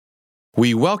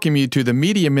We welcome you to the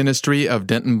media ministry of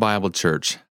Denton Bible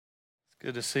Church. It's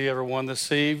good to see everyone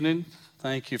this evening.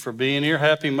 Thank you for being here.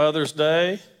 Happy Mother's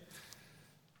Day.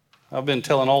 I've been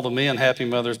telling all the men Happy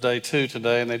Mother's Day too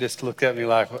today, and they just look at me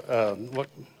like,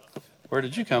 where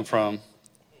did you come from?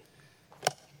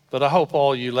 But I hope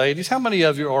all you ladies, how many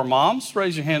of you are moms?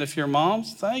 Raise your hand if you're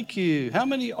moms. Thank you. How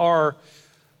many are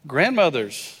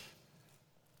grandmothers?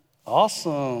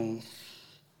 Awesome.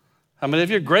 How many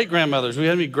of you are great-grandmothers? We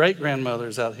have any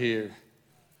great-grandmothers out here?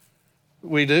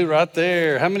 We do, right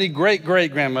there. How many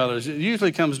great-great-grandmothers? It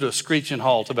usually comes to a screeching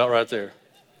halt about right there.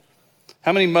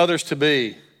 How many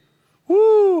mothers-to-be?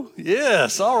 Woo,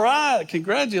 yes, all right,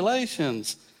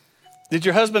 congratulations. Did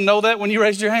your husband know that when you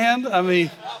raised your hand? I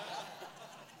mean,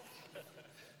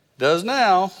 does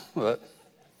now, but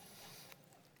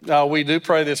we do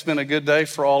pray that it's been a good day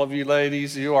for all of you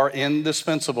ladies. You are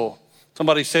indispensable.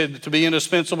 Somebody said to be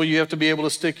indispensable, you have to be able to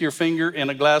stick your finger in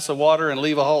a glass of water and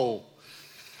leave a hole.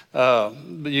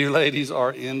 But you ladies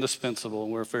are indispensable,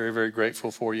 and we're very, very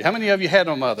grateful for you. How many of you had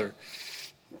a mother?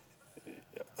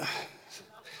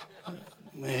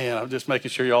 Man, I'm just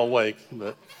making sure y'all awake.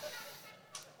 But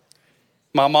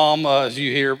my mom, as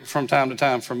you hear from time to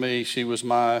time from me, she was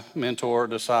my mentor,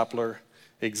 discipler,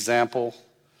 example.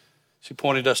 She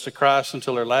pointed us to Christ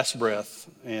until her last breath,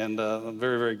 and I'm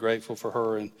very, very grateful for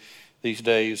her. And these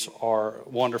days are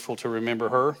wonderful to remember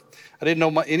her. I didn't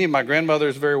know any of my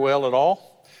grandmothers very well at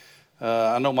all.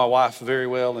 I know my wife very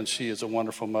well, and she is a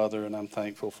wonderful mother, and I'm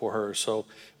thankful for her. So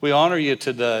we honor you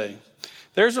today.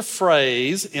 There's a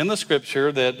phrase in the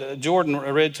scripture that Jordan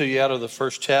read to you out of the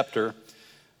first chapter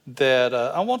that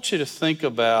I want you to think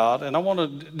about, and I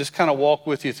want to just kind of walk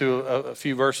with you through a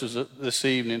few verses this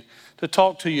evening to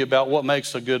talk to you about what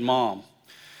makes a good mom.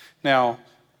 Now,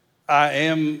 I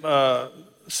am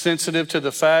sensitive to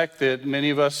the fact that many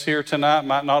of us here tonight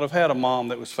might not have had a mom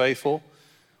that was faithful.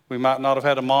 We might not have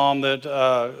had a mom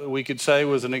that we could say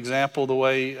was an example the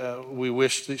way we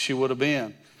wish that she would have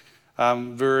been.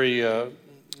 I'm very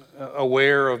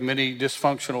aware of many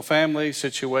dysfunctional family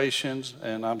situations,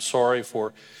 and I'm sorry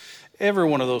for every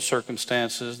one of those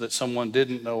circumstances that someone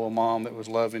didn't know a mom that was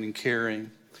loving and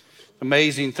caring.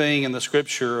 Amazing thing in the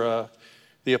scripture,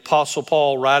 the Apostle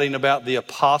Paul writing about the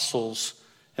apostles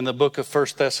in the book of 1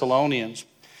 Thessalonians,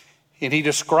 and he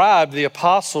described the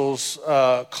apostles'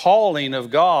 calling of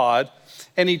God,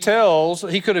 and he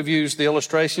could have used the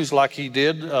illustrations like he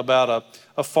did about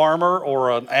a farmer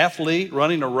or an athlete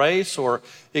running a race, or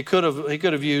he could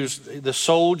have used the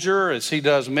soldier, as he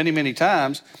does many, many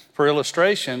times, for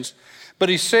illustrations. But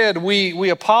he said we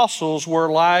apostles were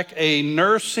like a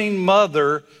nursing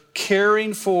mother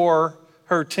caring for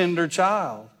her tender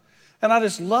child. And I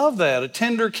just love that, a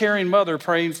tender, caring mother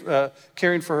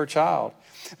caring for her child.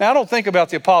 Now, I don't think about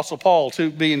the Apostle Paul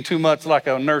being too much like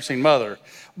a nursing mother,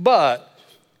 but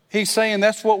he's saying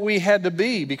that's what we had to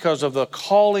be because of the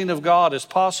calling of God as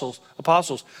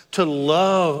apostles to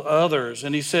love others.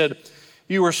 And he said,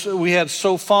 we had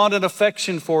so fond an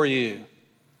affection for you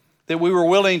that we were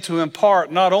willing to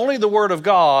impart not only the word of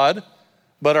God,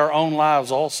 but our own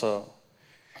lives also.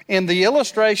 And the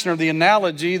illustration or the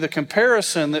analogy, the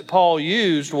comparison that Paul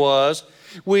used was,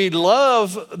 we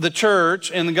love the church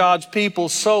and God's people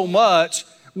so much,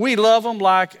 we love them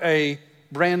like a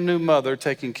brand new mother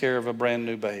taking care of a brand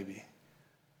new baby.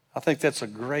 I think that's a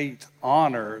great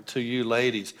honor to you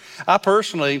ladies. I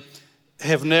personally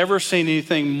have never seen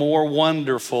anything more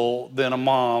wonderful than a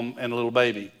mom and a little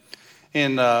baby.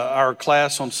 In our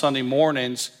class on Sunday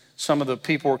mornings, some of the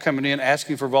people were coming in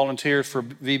asking for volunteers for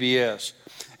VBS.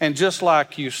 And just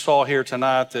like you saw here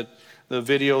tonight, that the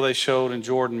video they showed and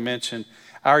Jordan mentioned,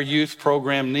 our youth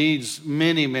program needs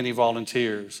many, many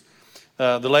volunteers.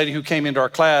 The lady who came into our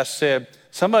class said,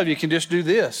 some of you can just do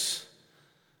this.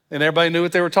 And everybody knew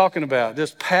what they were talking about,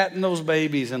 just patting those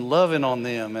babies and loving on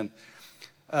them.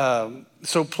 And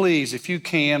so please, if you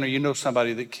can or you know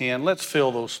somebody that can, let's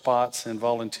fill those spots and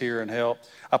volunteer and help.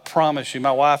 I promise you,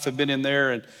 my wife had been in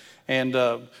there and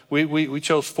we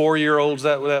chose 4-year-olds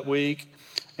that week.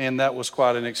 And that was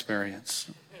quite an experience.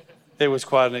 It was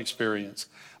quite an experience.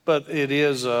 But it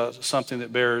is something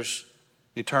that bears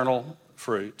eternal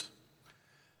fruit.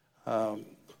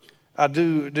 I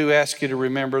do ask you to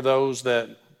remember those that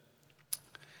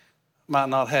might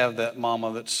not have that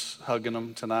mama that's hugging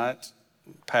them tonight,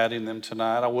 patting them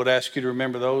tonight. I would ask you to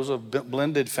remember those of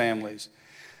blended families.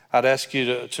 I'd ask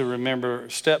you to remember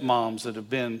stepmoms that have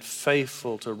been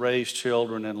faithful to raise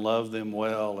children and love them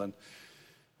well. And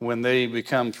when they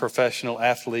become professional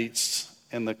athletes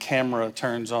and the camera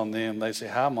turns on them, they say,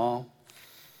 hi, Mom.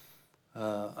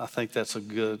 I think that's a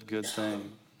good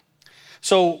thing.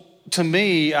 So to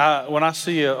me, when I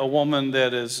see a woman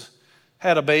that has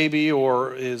had a baby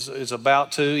or is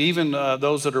about to, even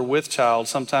those that are with child,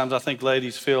 sometimes I think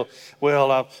ladies feel,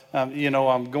 well,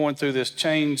 I'm going through this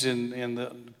change in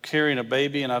the carrying a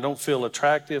baby and I don't feel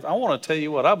attractive. I want to tell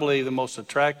you what I believe the most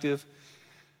attractive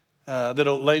that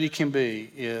a lady can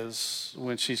be is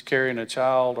when she's carrying a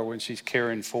child or when she's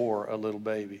caring for a little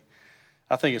baby.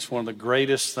 I think it's one of the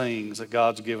greatest things that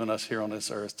God's given us here on this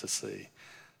earth to see.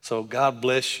 So God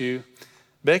bless you.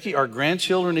 Becky, are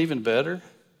grandchildren even better?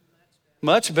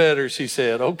 Much better, she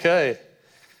said. Okay.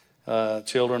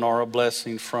 Children are a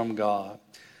blessing from God.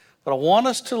 But I want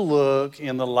us to look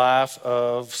in the life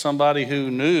of somebody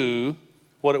who knew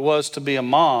what it was to be a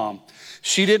mom.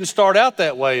 She didn't start out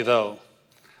that way, though.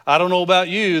 I don't know about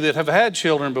you that have had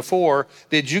children before.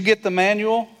 Did you get the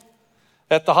manual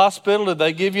at the hospital? Did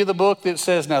they give you the book that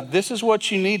says, now this is what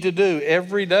you need to do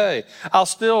every day? I'll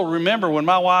still remember when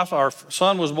our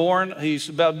son was born, he's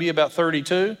about to be about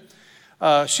 32.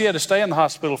 She had to stay in the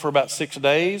hospital for about 6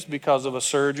 days because of a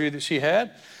surgery that she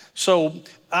had. So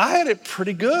I had it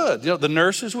pretty good. The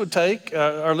nurses would take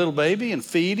our little baby and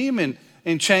feed him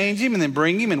and change him and then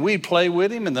bring him and we'd play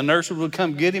with him and the nurses would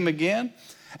come get him again.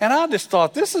 And I just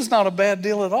thought, this is not a bad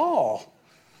deal at all.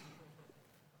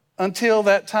 Until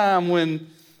that time when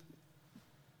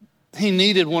he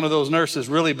needed one of those nurses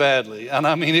really badly. And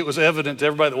I mean, it was evident to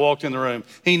everybody that walked in the room.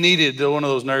 He needed one of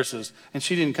those nurses and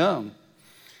she didn't come.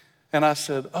 And I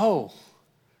said, oh,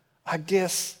 I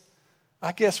guess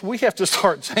we have to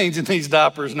start changing these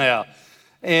diapers now.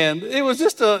 And it was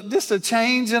just a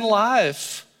change in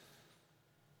life.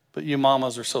 But you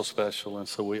mamas are so special, and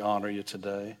so we honor you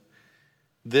today.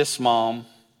 This mom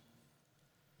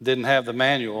didn't have the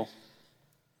manual,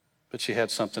 but she had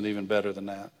something even better than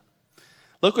that.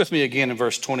 Look with me again in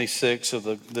verse 26 of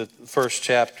the first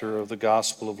chapter of the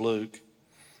Gospel of Luke.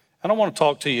 And I want to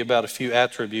talk to you about a few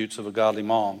attributes of a godly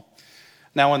mom.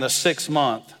 Now, in the 6th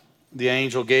month, the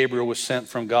angel Gabriel was sent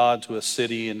from God to a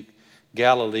city in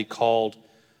Galilee called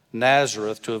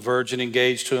Nazareth to a virgin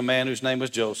engaged to a man whose name was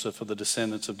Joseph of the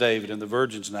descendants of David, and the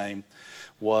virgin's name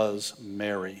was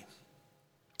Mary.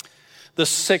 The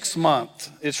 6th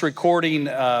month, it's recording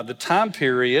the time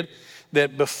period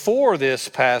that before this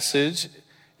passage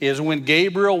is when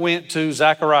Gabriel went to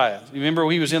Zechariah. You remember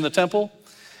he was in the temple?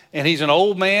 And he's an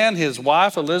old man. His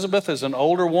wife, Elizabeth, is an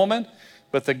older woman.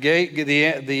 But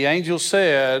the angel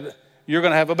said, you're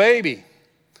going to have a baby.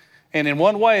 And in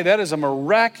one way, that is a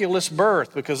miraculous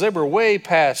birth because they were way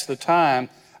past the time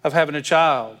of having a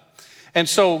child. And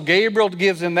so Gabriel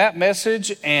gives him that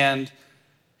message, and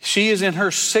she is in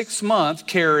her 6th month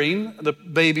carrying the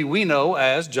baby we know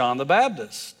as John the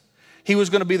Baptist. He was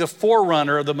going to be the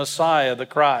forerunner of the Messiah, the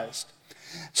Christ.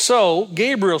 So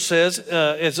Gabriel says,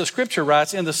 as the scripture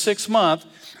writes, in the 6th month,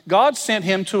 God sent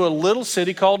him to a little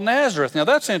city called Nazareth. Now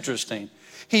that's interesting.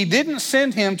 He didn't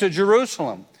send him to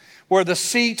Jerusalem, where the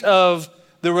seat of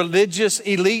the religious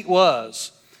elite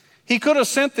was. He could have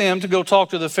sent them to go talk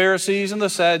to the Pharisees and the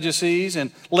Sadducees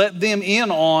and let them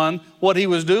in on what he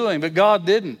was doing, but God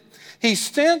didn't. He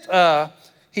sent to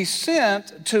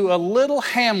a little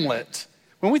hamlet.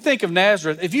 When we think of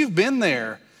Nazareth, if you've been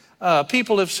there,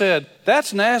 people have said,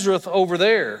 that's Nazareth over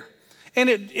there. And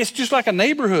it's just like a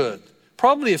neighborhood.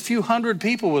 Probably a few hundred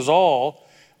people was all.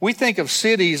 We think of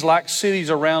cities like cities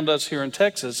around us here in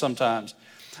Texas sometimes.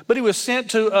 But he was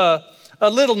sent to a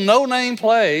little no-name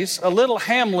place, a little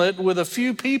hamlet with a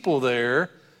few people there.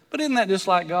 But isn't that just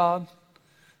like God?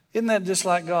 Isn't that just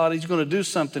like God? He's going to do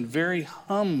something very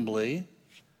humbly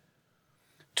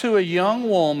to a young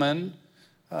woman.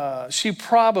 She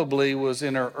probably was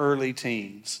in her early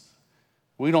teens.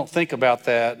 We don't think about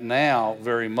that now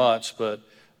very much, but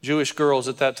Jewish girls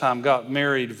at that time got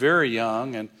married very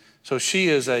young, and so she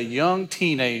is a young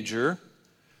teenager,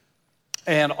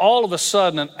 and all of a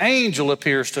sudden an angel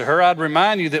appears to her. I'd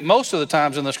remind you that most of the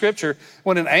times in the scripture,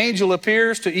 when an angel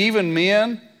appears to even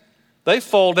men, they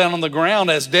fall down on the ground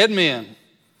as dead men.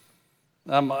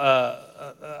 I'm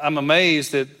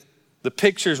amazed at the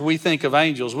pictures we think of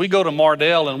angels. We go to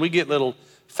Mardel and we get little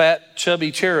fat,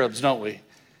 chubby cherubs, don't we?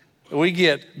 We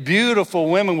get beautiful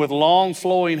women with long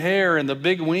flowing hair and the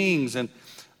big wings, and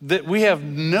that we have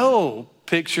no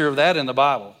picture of that in the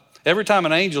Bible. Every time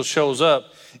an angel shows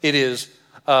up, it is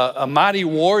a mighty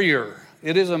warrior.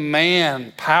 It is a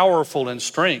man powerful in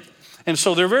strength. And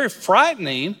so they're very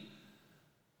frightening.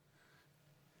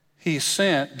 He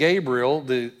sent Gabriel,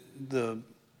 the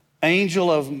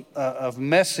angel of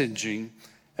messaging.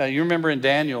 You remember in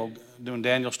Daniel, when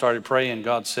Daniel started praying,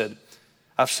 God said,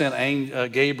 I've sent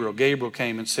Gabriel. Gabriel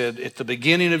came and said, at the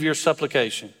beginning of your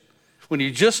supplication, When you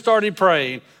just started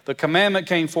praying, the commandment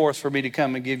came forth for me to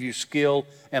come and give you skill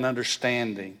and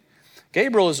understanding.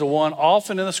 Gabriel is the one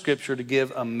often in the scripture to give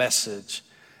a message,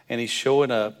 and he's showing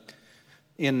up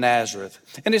in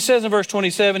Nazareth. And it says in verse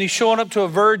 27, he's showing up to a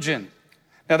virgin.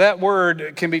 Now that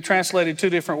word can be translated two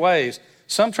different ways.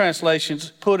 Some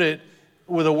translations put it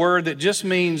with a word that just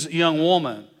means young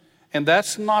woman, and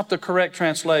that's not the correct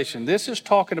translation. This is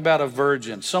talking about a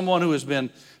virgin, someone who has been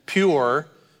pure.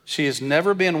 She has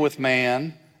never been with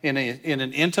man in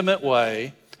an intimate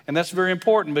way. And that's very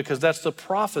important because that's the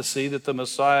prophecy that the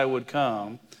Messiah would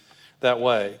come that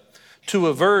way. To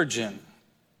a virgin,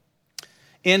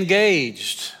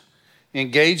 engaged.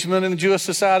 Engagement in the Jewish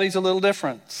society is a little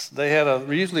different. They had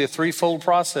usually a threefold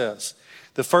process.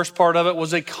 The first part of it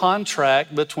was a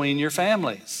contract between your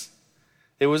families.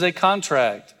 It was a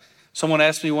contract. Someone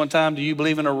asked me one time, do you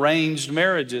believe in arranged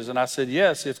marriages? And I said,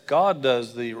 yes, if God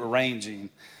does the arranging,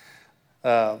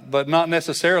 but not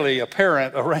necessarily a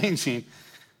parent arranging.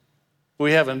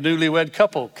 We have a newlywed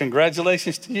couple.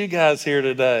 Congratulations to you guys here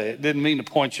today. Didn't mean to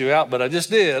point you out, but I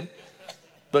just did.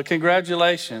 But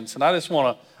congratulations. And I just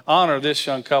want to honor this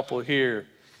young couple here,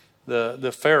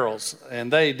 the Farrells,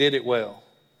 and they did it well.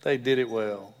 They did it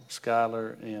well,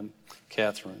 Skylar and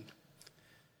Catherine.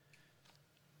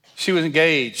 She was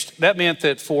engaged. That meant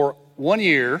that for 1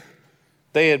 year,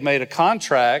 they had made a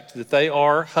contract that they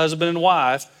are husband and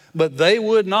wife, but they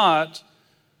would not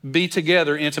be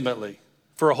together intimately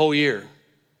for a whole year.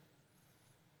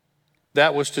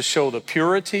 That was to show the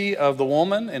purity of the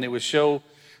woman, and it would show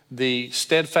the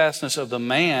steadfastness of the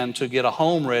man to get a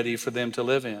home ready for them to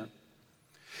live in.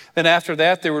 Then after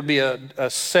that, there would be a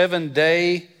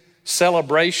 7-day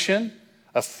celebration,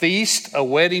 a feast, a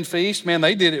wedding feast. Man,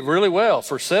 they did it really well.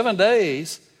 For 7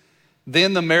 days,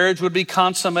 then the marriage would be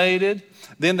consummated.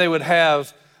 Then they would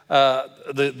have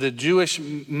the Jewish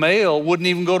male wouldn't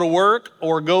even go to work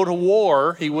or go to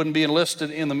war. He wouldn't be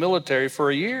enlisted in the military for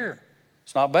a year.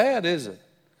 It's not bad, is it?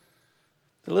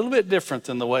 A little bit different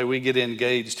than the way we get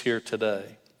engaged here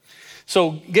today.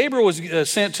 So Gabriel was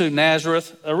sent to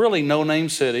Nazareth, a really no-name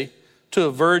city, to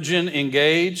a virgin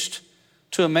engaged,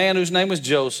 to a man whose name was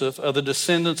Joseph, of the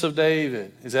descendants of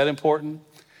David. Is that important?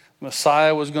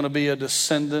 Messiah was going to be a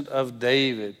descendant of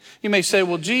David. You may say,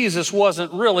 well, Jesus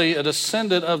wasn't really a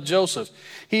descendant of Joseph.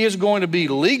 He is going to be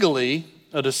legally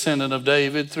a descendant of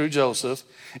David through Joseph,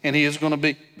 and he is going to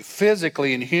be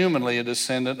physically and humanly a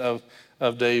descendant of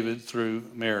David through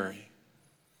Mary.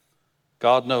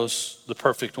 God knows the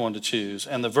perfect one to choose.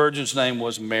 And the virgin's name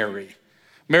was Mary.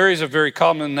 Mary is a very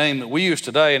common name that we use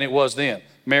today, and it was then.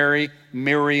 Mary,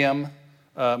 Miriam,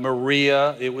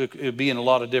 Maria, it would be in a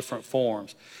lot of different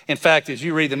forms. In fact, as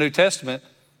you read the New Testament,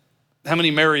 how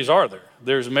many Marys are there?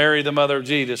 There's Mary, the mother of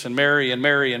Jesus, and Mary, and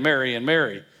Mary, and Mary, and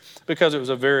Mary, because it was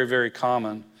a very, very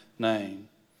common name.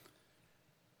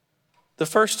 The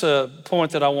first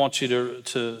point that I want you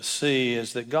to see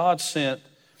is that God sent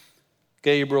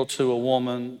Gabriel to a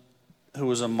woman who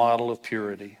was a model of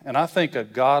purity. And I think a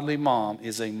godly mom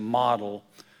is a model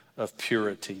of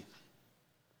purity.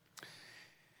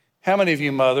 How many of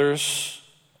you mothers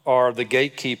are the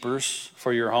gatekeepers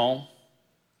for your home?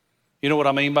 You know what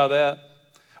I mean by that?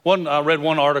 I read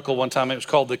one article one time, it was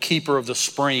called The Keeper of the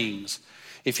Springs.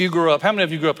 If you grew up, how many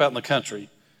of you grew up out in the country?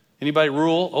 Anybody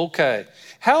rural? Okay.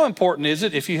 How important is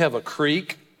it if you have a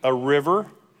creek, a river,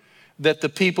 that the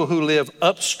people who live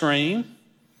upstream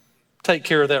take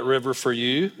care of that river for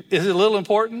you? Is it a little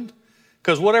important?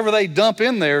 Because whatever they dump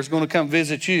in there is going to come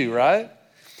visit you, right?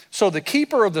 So the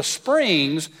keeper of the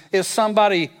springs is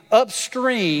somebody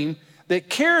upstream that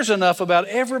cares enough about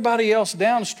everybody else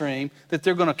downstream that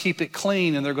they're going to keep it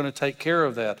clean and they're going to take care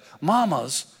of that.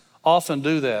 Mamas often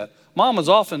do that. Mamas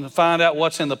often find out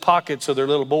what's in the pockets of their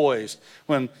little boys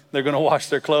when they're going to wash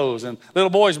their clothes. And little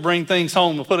boys bring things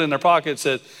home and put in their pockets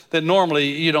that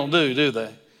normally you don't do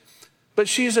they? But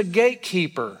she's a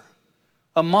gatekeeper.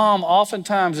 A mom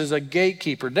oftentimes is a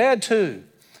gatekeeper. Dad too.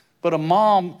 But a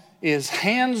mom is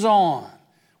hands-on.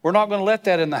 We're not going to let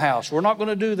that in the house. We're not going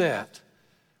to do that.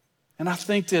 And I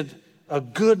think that a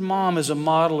good mom is a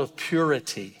model of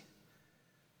purity.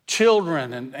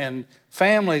 Children and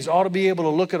families ought to be able to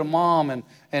look at a mom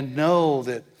and know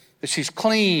that she's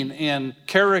clean in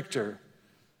character.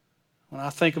 When I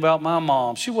think about my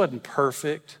mom, she wasn't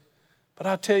perfect. But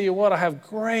I tell you what, I have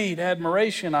great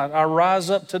admiration. I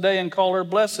rise up today and call her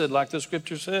blessed, like the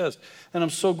scripture says. And I'm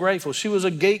so grateful. She was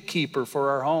a gatekeeper for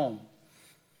our home.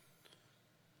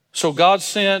 So God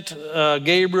sent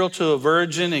Gabriel to a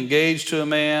virgin engaged to a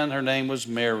man. Her name was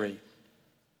Mary.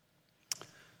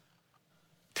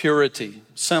 Purity,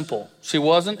 simple. She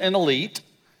wasn't an elite.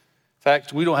 In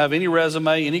fact, we don't have any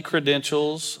resume, any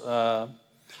credentials.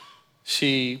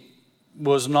 She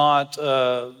was not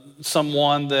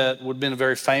someone that would have been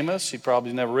very famous. She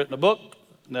probably never written a book,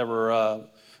 never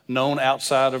known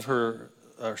outside of her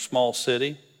small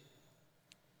city.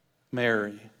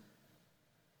 Mary.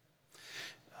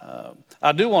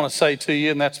 I do want to say to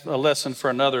you, and that's a lesson for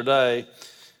another day,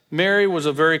 Mary was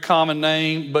a very common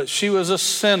name, but she was a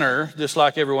sinner just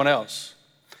like everyone else.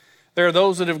 There are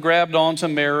those that have grabbed onto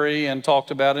Mary and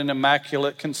talked about an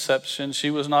immaculate conception.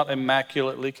 She was not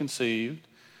immaculately conceived.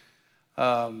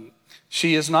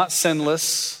 She is not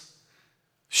sinless.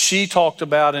 She talked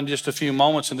about in just a few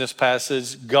moments in this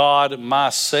passage, God, my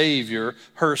Savior.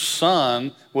 Her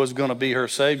son was going to be her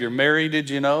Savior. Mary, did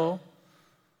you know?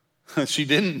 She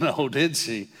didn't know, did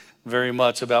she? Very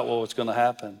much about what was going to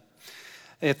happen.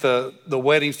 At the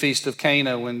wedding feast of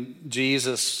Cana, when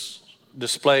Jesus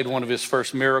displayed one of his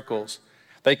first miracles,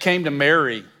 they came to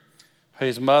Mary,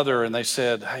 his mother, and they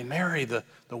said, hey, Mary, the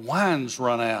wine's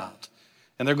run out,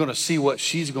 and they're going to see what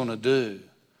she's going to do.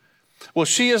 Well,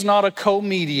 she is not a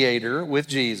co-mediator with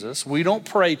Jesus. We don't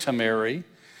pray to Mary.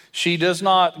 She does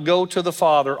not go to the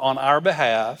Father on our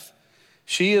behalf.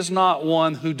 She is not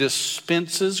one who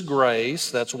dispenses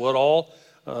grace. That's what all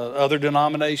other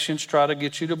denominations try to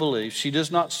get you to believe. She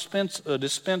does not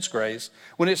dispense grace.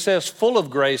 When it says full of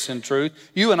grace and truth,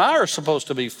 you and I are supposed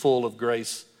to be full of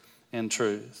grace and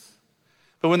truth.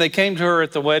 But when they came to her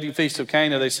at the wedding feast of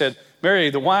Cana, they said, Mary,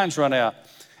 the wine's run out.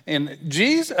 And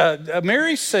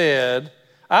Mary said,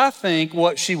 I think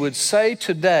what she would say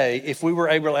today if we were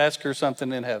able to ask her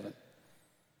something in heaven.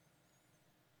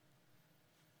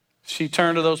 She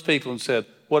turned to those people and said,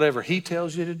 whatever he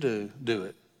tells you to do, do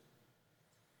it.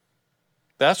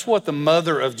 That's what the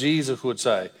mother of Jesus would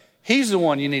say. He's the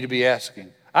one you need to be asking.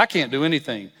 I can't do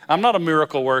anything. I'm not a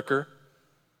miracle worker.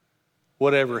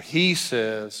 Whatever he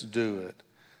says, do it.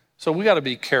 So we got to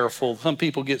be careful. Some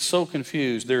people get so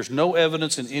confused. There's no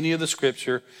evidence in any of the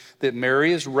scripture that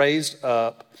Mary is raised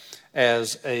up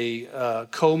as a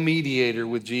co-mediator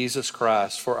with Jesus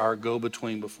Christ for our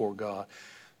go-between before God.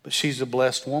 But she's a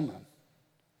blessed woman.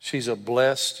 She's a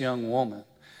blessed young woman.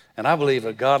 And I believe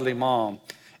a godly mom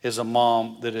is a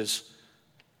mom that is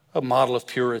a model of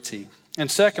purity. And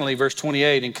secondly, verse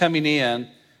 28, and coming in,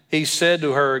 he said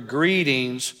to her,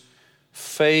 greetings,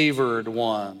 favored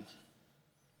one.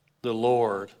 The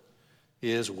Lord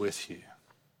is with you.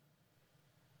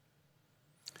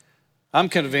 I'm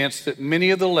convinced that many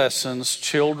of the lessons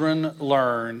children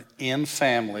learn in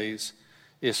families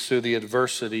is through the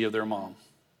adversity of their mom.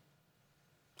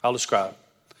 I'll describe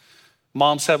it.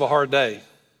 Moms have a hard day.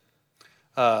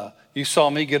 You saw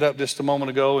me get up just a moment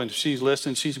ago, and she's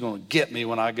listening. She's going to get me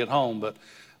when I get home. But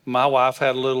my wife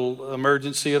had a little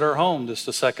emergency at her home just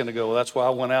a second ago. That's why I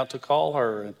went out to call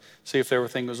her and see if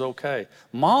everything was okay.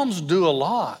 Moms do a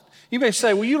lot. You may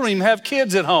say, well, you don't even have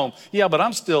kids at home. Yeah, but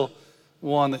I'm still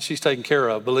one that she's taking care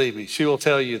of. Believe me, she will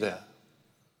tell you that.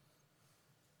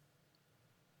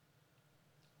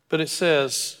 But it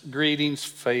says, greetings,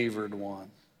 favored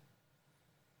one.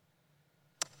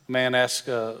 A man asked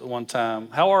one time,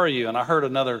 how are you? And I heard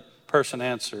another person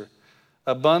answer,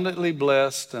 abundantly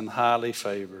blessed and highly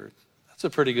favored. That's a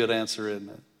pretty good answer, isn't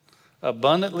it?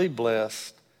 Abundantly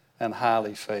blessed and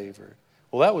highly favored.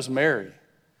 Well, that was Mary,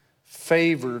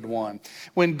 favored one.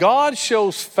 When God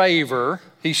shows favor,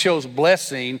 he shows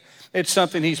blessing, it's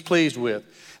something he's pleased with.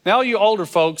 Now, you older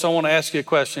folks, I want to ask you a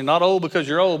question. Not old because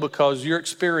you're old, because you're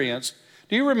experienced.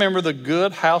 Do you remember the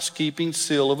good housekeeping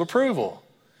seal of approval?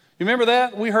 You remember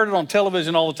that? We heard it on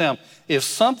television all the time. If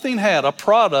something a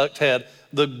product had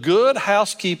the good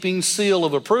housekeeping seal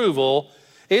of approval,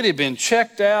 it had been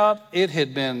checked out, it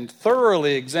had been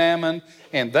thoroughly examined,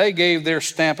 and they gave their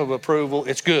stamp of approval,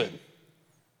 it's good.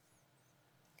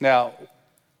 Now,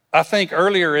 I think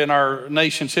earlier in our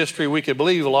nation's history, we could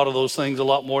believe a lot of those things a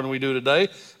lot more than we do today,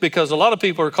 because a lot of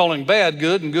people are calling bad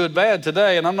good and good bad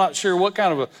today, and I'm not sure what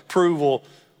kind of approval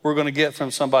we're going to get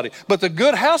from somebody. But the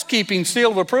good housekeeping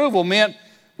seal of approval meant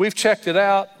we've checked it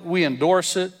out, we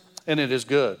endorse it, and it is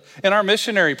good. In our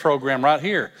missionary program right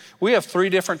here, we have 3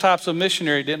 different types of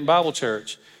missionary at Denton Bible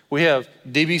Church. We have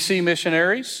DBC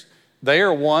missionaries. They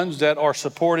are ones that are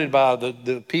supported by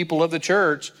the people of the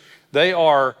church. They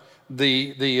are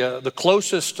the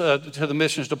closest to the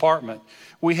missions department.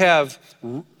 We have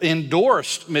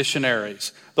endorsed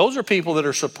missionaries. Those are people that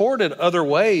are supported other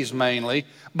ways mainly,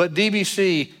 but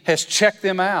DBC has checked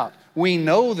them out. We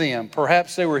know them.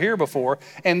 Perhaps they were here before,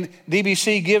 and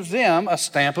DBC gives them a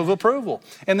stamp of approval.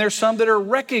 And there's some that are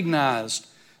recognized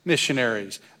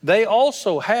missionaries. They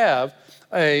also have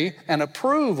an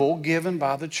approval given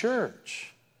by the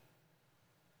church.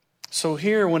 So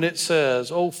here when it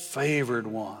says, oh, favored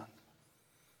one,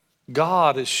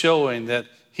 God is showing that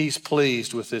he's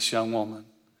pleased with this young woman.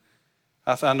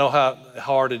 I know how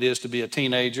hard it is to be a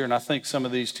teenager, and I think some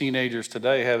of these teenagers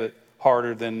today have it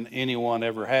harder than anyone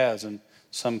ever has in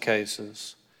some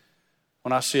cases.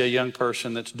 When I see a young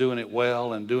person that's doing it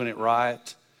well and doing it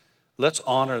right, let's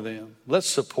honor them. Let's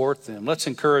support them. Let's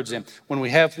encourage them. When we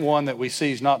have one that we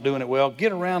see is not doing it well,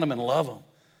 get around them and love them.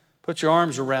 Put your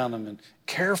arms around them and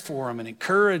care for them and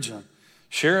encourage them.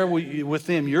 Share with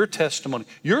them your testimony.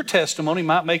 Your testimony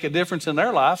might make a difference in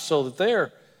their life so that they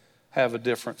have a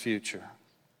different future.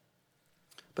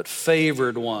 But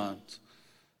favored ones,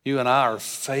 you and I are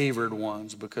favored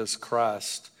ones because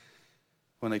Christ,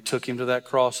 when they took him to that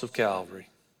cross of Calvary,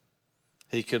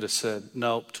 he could have said,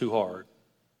 nope, too hard.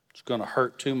 It's going to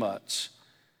hurt too much.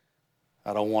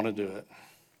 I don't want to do it.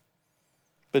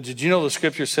 But did you know the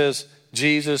scripture says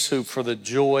Jesus, who for the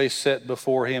joy set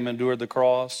before him endured the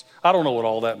cross? I don't know what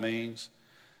all that means,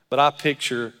 but I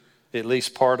picture at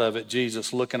least part of it,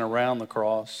 Jesus looking around the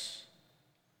cross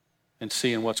and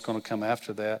seeing what's going to come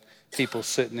after that. People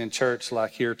sitting in church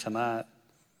like here tonight,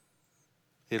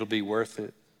 it'll be worth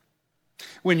it.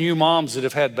 When you moms that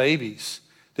have had babies,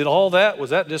 was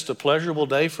that just a pleasurable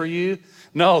day for you?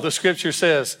 No, the scripture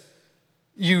says,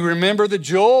 you remember the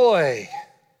joy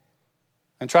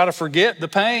and try to forget the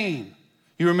pain.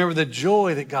 You remember the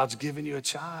joy that God's given you a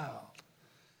child.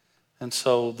 And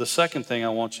so the second thing I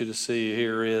want you to see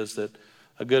here is that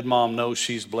a good mom knows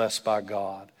she's blessed by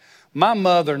God. My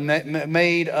mother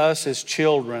made us as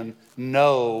children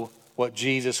know what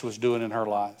Jesus was doing in her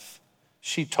life.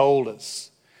 She told us.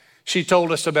 She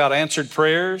told us about answered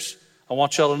prayers. I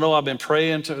want y'all to know I've been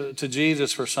praying to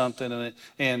Jesus for something,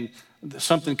 and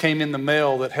something came in the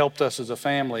mail that helped us as a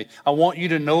family. I want you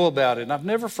to know about it. And I've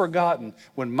never forgotten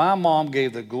when my mom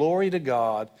gave the glory to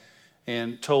God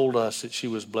and told us that she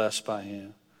was blessed by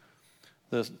him.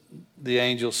 The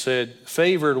angel said,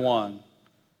 favored one,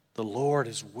 the Lord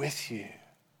is with you.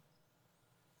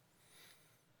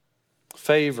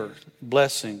 Favor,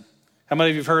 blessing. How many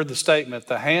of you have heard the statement,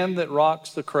 the hand that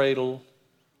rocks the cradle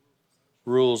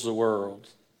rules the world?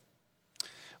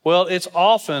 Well, it's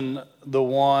often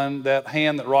that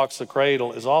hand that rocks the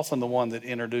cradle is often the one that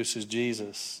introduces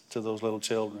Jesus to those little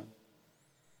children.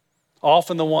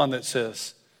 Often the one that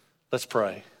says, let's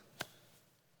pray.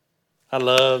 I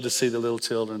love to see the little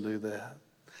children do that.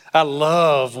 I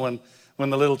love when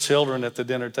the little children at the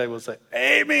dinner table say,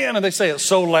 amen, and they say it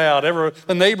so loud,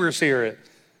 the neighbors hear it.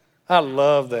 I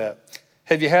love that.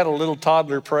 Have you had a little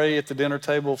toddler pray at the dinner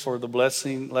table for the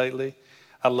blessing lately?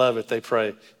 I love it. They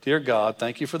pray, dear God,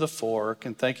 thank you for the fork,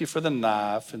 and thank you for the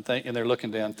knife, and they're looking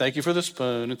down. Thank you for the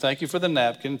spoon, and thank you for the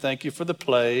napkin, thank you for the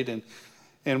plate.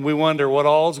 And we wonder what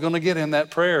all is going to get in that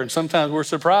prayer. And sometimes we're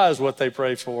surprised what they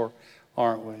pray for,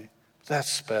 aren't we?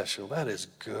 That's special. That is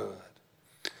good.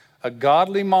 A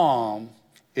godly mom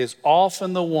is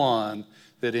often the one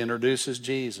that introduces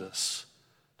Jesus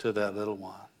to that little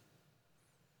one.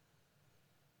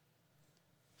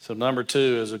 So number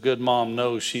two is a good mom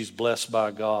knows she's blessed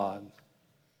by God.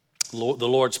 The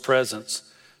Lord's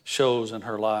presence shows in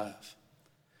her life.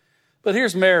 But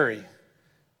here's Mary.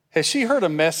 Has she heard a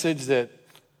message that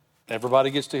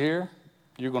everybody gets to hear?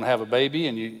 You're going to have a baby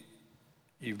and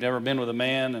you've never been with a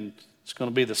man and it's going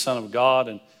to be the Son of God.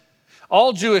 And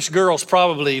all Jewish girls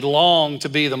probably long to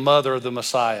be the mother of the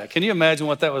Messiah. Can you imagine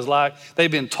what that was like?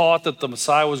 They've been taught that the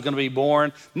Messiah was going to be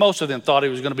born. Most of them thought he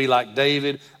was going to be like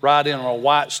David, ride in on a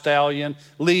white stallion,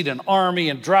 lead an army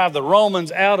and drive the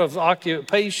Romans out of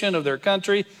occupation of their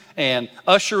country and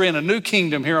usher in a new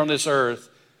kingdom here on this earth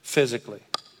physically.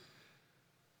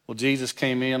 Well, Jesus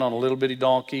came in on a little bitty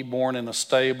donkey, born in a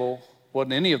stable.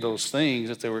 Wasn't any of those things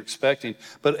that they were expecting.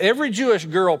 But every Jewish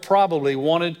girl probably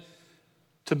wanted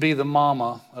to be the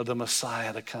mama of the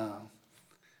Messiah to come.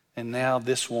 And now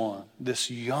this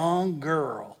young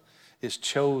girl is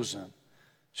chosen.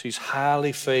 She's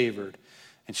highly favored,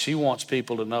 and she wants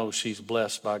people to know she's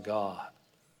blessed by God.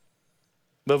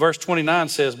 But verse 29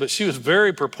 says, but she was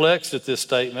very perplexed at this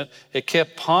statement. It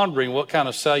kept pondering what kind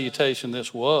of salutation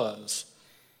this was.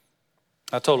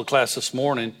 I told a class this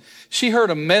morning, she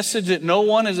heard a message that no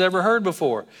one has ever heard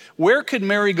before. Where could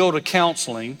Mary go to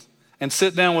counseling and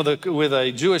sit down with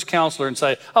a Jewish counselor and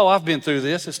say, oh, I've been through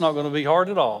this. It's not going to be hard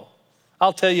at all.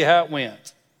 I'll tell you how it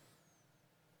went.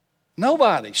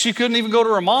 Nobody. She couldn't even go to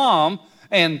her mom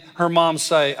and her mom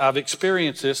say, I've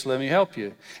experienced this. Let me help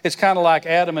you. It's kind of like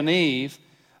Adam and Eve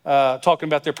talking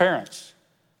about their parents.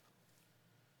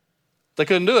 They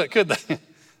couldn't do it, could they?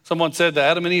 Someone said that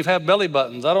Adam and Eve have belly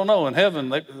buttons. I don't know. In heaven,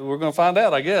 we're going to find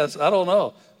out, I guess. I don't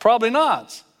know. Probably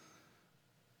not.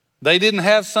 They didn't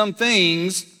have some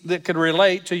things that could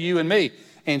relate to you and me.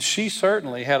 And she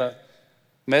certainly had a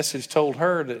message told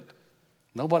her that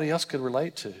nobody else could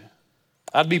relate to.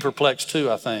 I'd be perplexed too,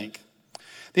 I think.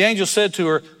 The angel said to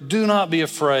her, do not be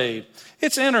afraid.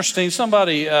 It's interesting.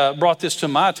 Somebody brought this to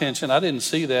my attention. I didn't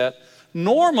see that.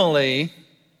 Normally,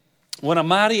 when a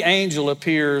mighty angel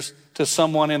appears to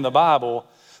someone in the Bible,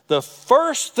 the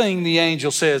first thing the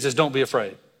angel says is don't be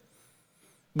afraid.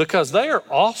 Because they are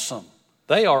awesome.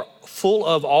 They are full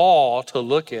of awe to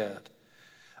look at.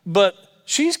 But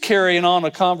she's carrying on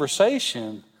a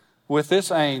conversation with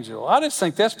this angel. I just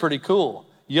think that's pretty cool.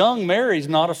 Young Mary's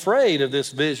not afraid of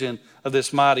this vision of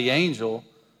this mighty angel.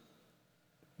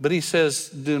 But he says,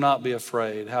 do not be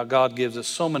afraid. How God gives us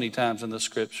so many times in the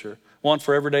scripture. One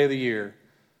for every day of the year.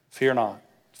 Fear not,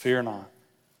 fear not.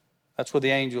 That's what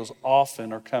the angels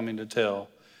often are coming to tell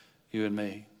you and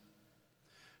me.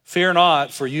 Fear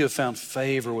not, for you have found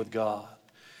favor with God.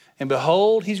 And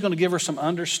behold, he's going to give her some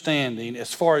understanding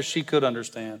as far as she could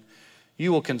understand.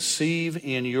 You will conceive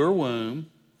in your womb.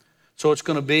 So it's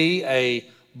going to be a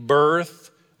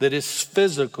birth that is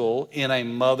physical in a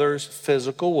mother's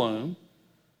physical womb.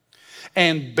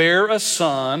 And bear a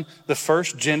son, the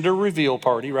first gender reveal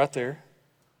party right there.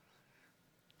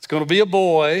 It's going to be a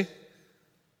boy.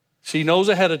 She knows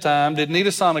ahead of time, didn't need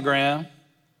a sonogram.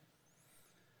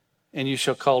 And you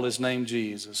shall call his name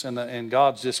Jesus. And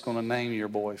God's just going to name your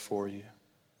boy for you.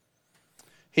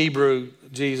 Hebrew,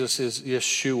 Jesus is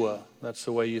Yeshua. That's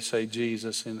the way you say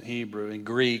Jesus in Hebrew. In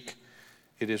Greek,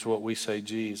 it is what we say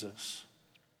Jesus.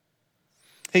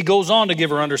 He goes on to give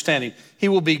her understanding. He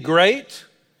will be great.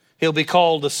 He'll be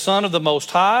called the Son of the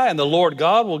Most High, and the Lord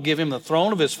God will give him the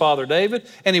throne of his father David,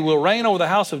 and he will reign over the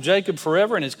house of Jacob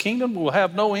forever, and his kingdom will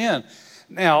have no end.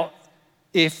 Now,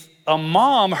 if a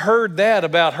mom heard that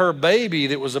about her baby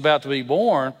that was about to be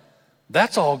born,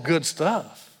 that's all good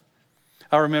stuff.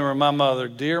 I remember my mother,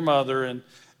 dear mother, and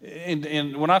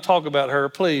when I talk about her,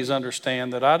 please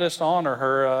understand that I just honor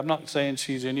her. I'm not saying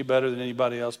she's any better than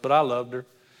anybody else, but I loved her,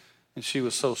 and she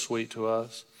was so sweet to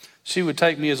us. She would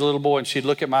take me as a little boy and she'd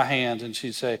look at my hands and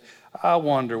she'd say, I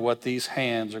wonder what these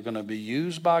hands are going to be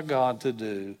used by God to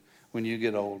do when you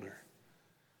get older.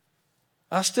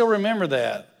 I still remember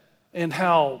that and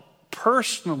how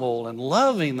personable and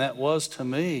loving that was to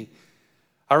me.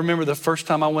 I remember the first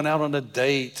time I went out on a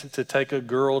date to take a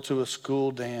girl to a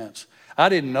school dance. I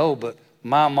didn't know, but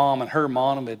my mom and her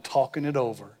mom had been talking it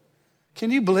over. Can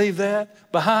you believe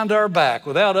that? Behind our back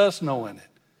without us knowing it.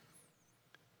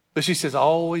 But she says, I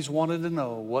always wanted to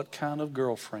know what kind of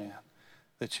girlfriend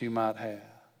that you might have.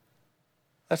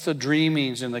 That's the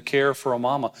dreamings and the care for a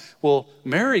mama. Well,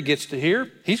 Mary gets to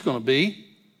hear he's going to be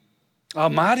a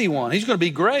mighty one. He's going to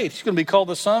be great. He's going to be called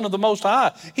the Son of the Most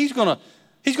High. He's going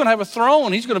to have a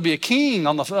throne. He's going to be a king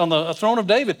on the throne of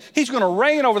David. He's going to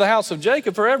reign over the house of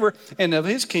Jacob forever. And of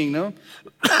his kingdom,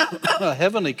 a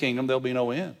heavenly kingdom, there'll be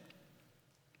no end.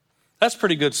 That's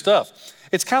pretty good stuff.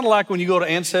 It's kind of like when you go to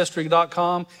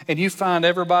Ancestry.com and you find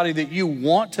everybody that you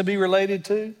want to be related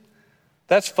to.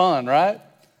 That's fun, right?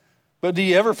 But do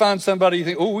you ever find somebody you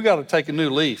think, oh, we got to take a new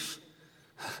leaf?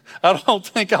 I don't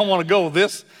think I want to go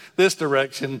this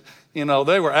direction. You know,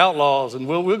 they were outlaws and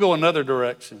we'll go another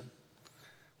direction.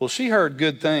 Well, she heard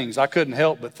good things. I couldn't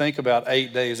help but think about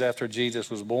 8 days after Jesus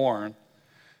was born.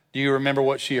 Do you remember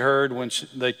what she heard when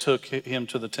they took him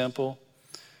to the temple?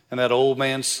 And that old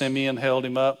man Simeon held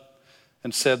him up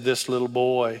and said, this little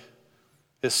boy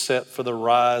is set for the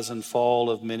rise and fall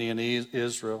of many in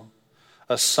Israel,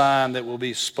 a sign that will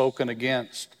be spoken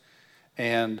against,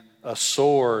 and a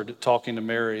sword, talking to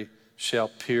Mary, shall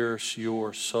pierce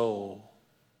your soul.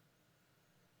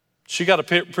 She got a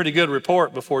pretty good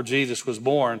report before Jesus was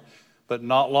born, but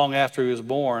not long after he was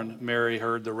born, Mary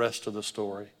heard the rest of the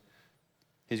story.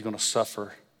 He's going to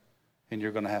suffer, and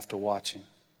you're going to have to watch him.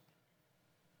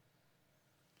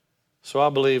 So I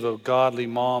believe a godly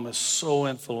mom is so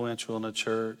influential in the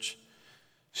church.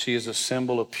 She is a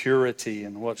symbol of purity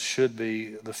and what should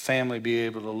be the family be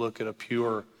able to look at a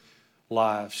pure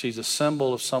life. She's a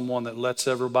symbol of someone that lets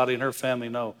everybody in her family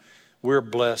know we're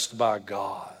blessed by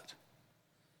God.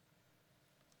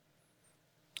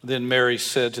 Then Mary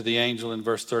said to the angel in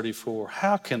verse 34,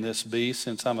 how can this be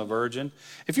since I'm a virgin?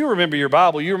 If you remember your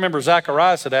Bible, you remember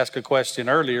Zacharias had asked a question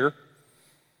earlier.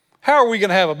 How are we going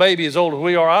to have a baby as old as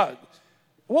we are?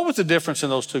 What was the difference in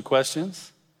those two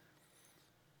questions?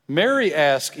 Mary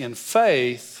asked in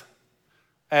faith,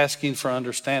 asking for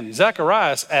understanding.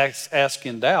 Zacharias asked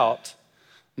in doubt,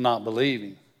 not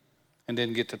believing, and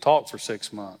didn't get to talk for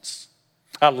 6 months.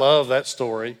 I love that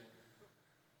story.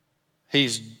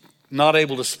 He's not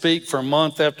able to speak for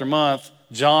month after month.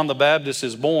 John the Baptist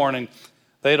is born, and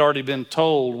They had already been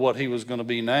told what he was going to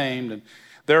be named. And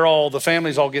the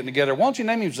family's all getting together. Why don't you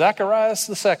name him Zacharias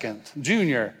II,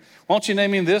 Jr.? Why don't you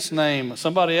name him this name,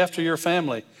 somebody after your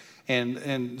family?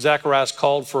 And Zacharias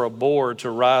called for a board to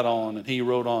write on, and he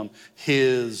wrote on,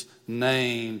 his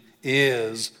name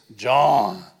is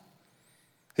John.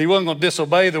 He wasn't going to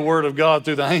disobey the word of God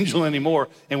through the angel anymore.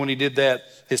 And when he did that,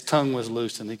 his tongue was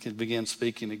loosed and he could begin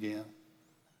speaking again.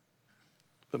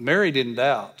 But Mary didn't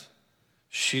doubt.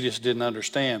 She just didn't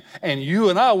understand. And you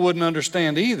and I wouldn't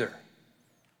understand either.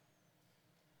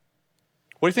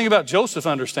 What do you think about Joseph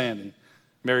understanding?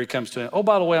 Mary comes to him. Oh,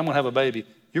 by the way, I'm going to have a baby.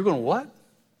 You're going to what?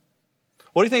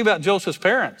 What do you think about Joseph's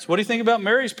parents? What do you think about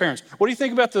Mary's parents? What do you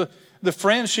think about the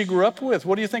friends she grew up with?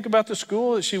 What do you think about the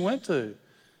school that she went to?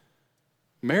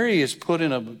 Mary is put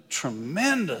in a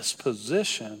tremendous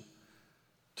position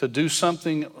to do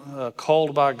something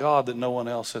called by God that no one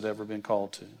else had ever been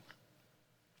called to.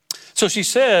 So she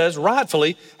says,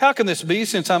 rightfully, how can this be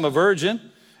since I'm a virgin?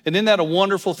 And isn't that a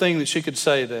wonderful thing that she could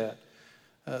say that?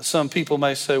 Some people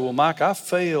may say, well, Mike, I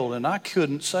failed and I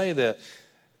couldn't say that.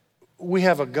 We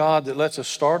have a God that lets us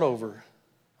start over.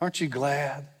 Aren't you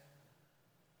glad?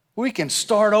 We can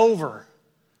start over.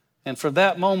 And from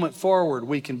that moment forward,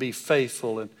 we can be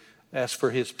faithful and ask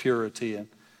for his purity. And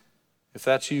if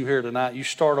that's you here tonight, you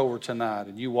start over tonight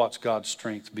and you watch God's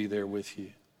strength be there with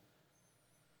you.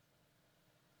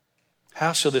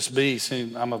 How shall this be,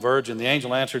 seeing I'm a virgin? The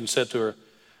angel answered and said to her,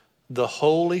 the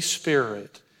Holy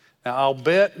Spirit. Now, I'll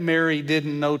bet Mary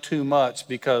didn't know too much,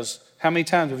 because how many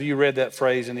times have you read that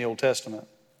phrase in the Old Testament?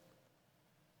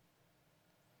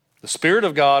 The Spirit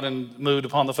of God moved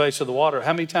upon the face of the water.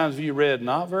 How many times have you read?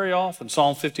 Not very often.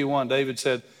 Psalm 51, David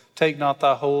said, take not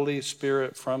thy Holy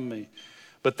Spirit from me.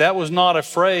 But that was not a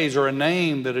phrase or a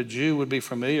name that a Jew would be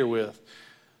familiar with.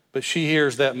 But she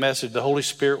hears that message. The Holy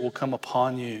Spirit will come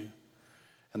upon you,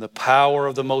 and the power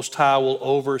of the Most High will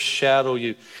overshadow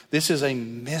you. This is a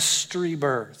mystery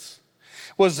birth.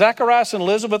 Was Zacharias and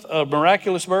Elizabeth a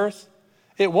miraculous birth?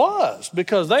 It was,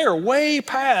 because they are way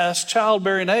past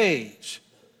childbearing age.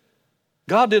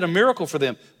 God did a miracle for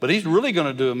them, but he's really going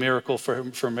to do a miracle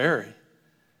for Mary.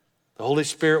 The Holy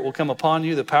Spirit will come upon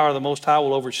you. The power of the Most High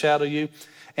will overshadow you.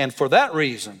 And for that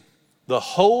reason, the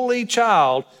holy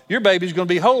child, your baby's going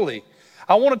to be holy.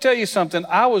 I want to tell you something.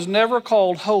 I was never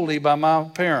called holy by my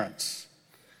parents.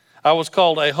 I was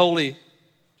called a holy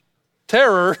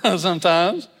terror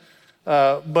sometimes,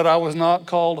 but I was not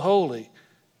called holy.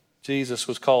 Jesus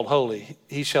was called holy.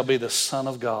 He shall be the Son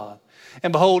of God.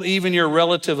 And behold, even your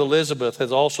relative Elizabeth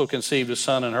has also conceived a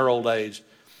son in her old age,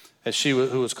 as she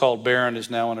who was called barren is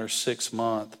now in her 6th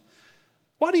month.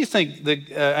 Why do you think the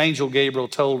angel Gabriel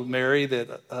told Mary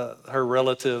that her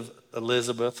relative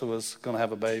Elizabeth was going to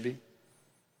have a baby?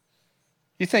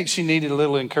 You think she needed a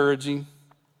little encouraging?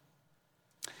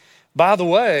 By the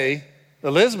way,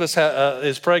 Elizabeth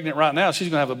is pregnant right now. She's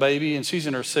going to have a baby, and she's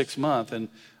in her 6th month. And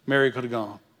Mary could have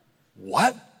gone,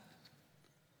 what?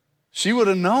 She would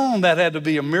have known that had to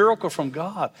be a miracle from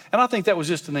God. And I think that was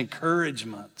just an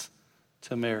encouragement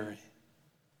to Mary.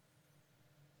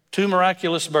 2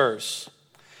 miraculous births.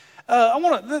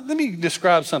 Let me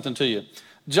describe something to you.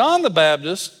 John the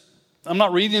Baptist, I'm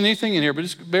not reading anything in here, but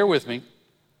just bear with me.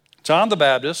 John the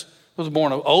Baptist was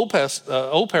born of old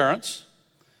parents.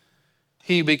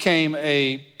 He became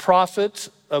a prophet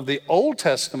of the Old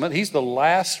Testament. He's the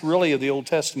last, really, of the Old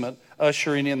Testament,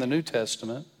 ushering in the New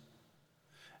Testament.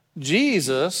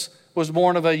 Jesus was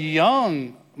born of a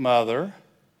young mother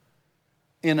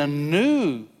in a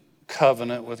new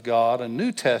covenant with God, a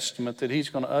New Testament that he's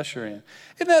going to usher in.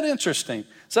 Isn't that interesting?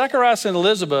 Zacharias and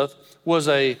Elizabeth was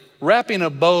wrapping a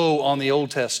bow on the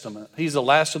Old Testament. He's the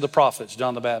last of the prophets,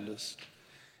 John the Baptist.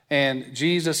 And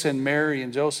Jesus and Mary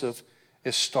and Joseph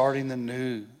is starting the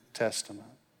New Testament.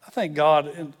 I thank God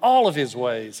in all of his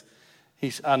ways.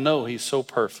 I know he's so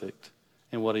perfect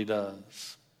in what he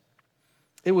does.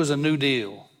 It was a new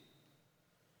deal,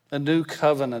 a new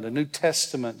covenant, a new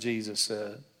testament, Jesus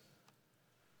said.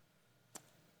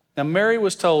 Now, Mary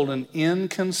was told an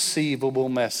inconceivable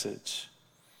message.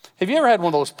 Have you ever had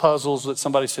one of those puzzles that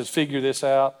somebody says, figure this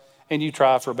out, and you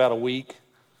try for about a week,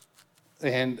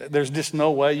 and there's just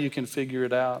no way you can figure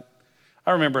it out?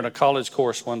 I remember in a college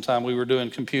course one time we were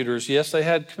doing computers. Yes, they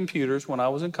had computers when I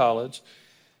was in college.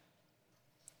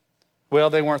 Well,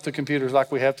 they weren't the computers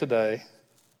like we have today.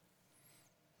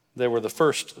 They were the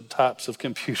first types of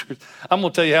computers. I'm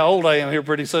going to tell you how old I am here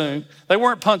pretty soon. They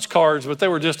weren't punch cards, but they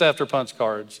were just after punch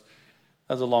cards.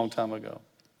 That was a long time ago.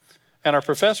 And our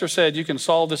professor said, you can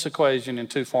solve this equation in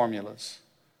 2 formulas.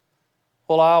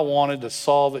 Well, I wanted to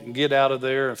solve it and get out of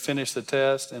there and finish the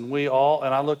test. And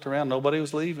I looked around, nobody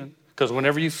was leaving. Because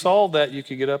whenever you solved that, you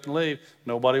could get up and leave.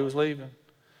 Nobody was leaving.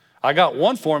 I got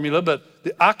one formula, but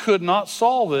I could not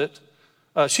solve it.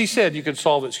 She said you could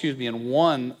solve it, in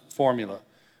one formula.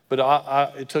 But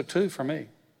it took two for me.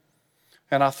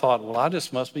 And I thought, well, I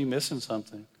just must be missing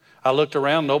something. I looked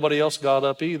around, nobody else got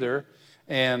up either.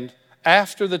 And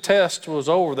after the test was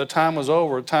over, the time was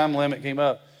over, time limit came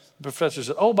up, the professor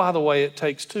said, oh, by the way, it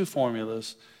takes two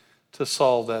formulas to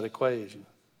solve that equation.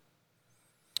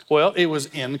 Well, it was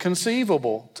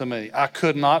inconceivable to me. I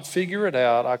could not figure it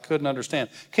out. I couldn't understand.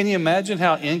 Can you imagine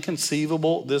how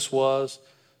inconceivable this was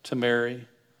to Mary?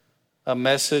 A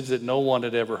message that no one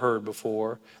had ever heard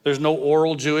before. There's no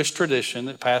oral Jewish tradition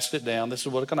that passed it down. This is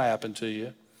what's going to happen to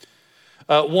you.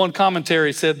 One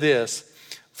commentary said this,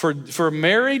 for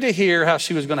Mary to hear how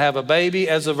she was going to have a baby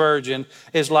as a virgin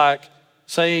is like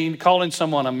calling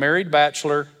someone a married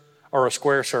bachelor or a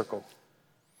square circle.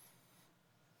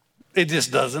 It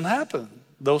just doesn't happen.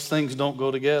 Those things don't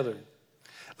go together.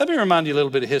 Let me remind you a little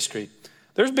bit of history.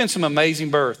 There's been some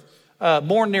amazing births.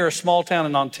 Born near a small town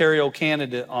in Ontario,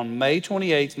 Canada on May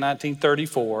 28,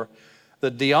 1934,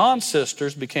 the Dion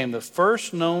sisters became the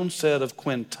first known set of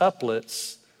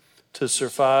quintuplets to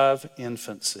survive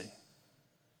infancy.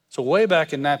 So way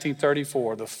back in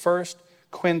 1934, the first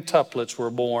quintuplets were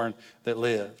born that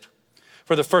lived.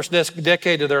 For the first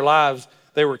decade of their lives,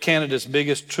 they were Canada's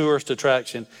biggest tourist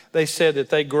attraction. They said that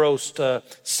they grossed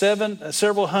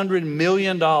several $100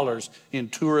 million in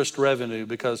tourist revenue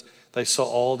because they saw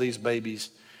all these babies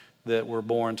that were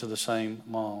born to the same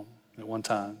mom at one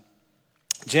time.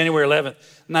 January 11th,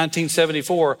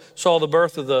 1974, saw the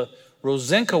birth of the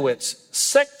Rosenkowitz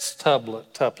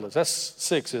sextuplets. That's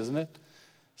six, isn't it?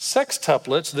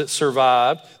 Sextuplets that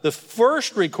survived, the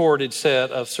first recorded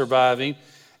set of surviving,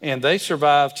 and they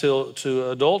survived to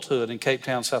adulthood in Cape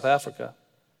Town, South Africa.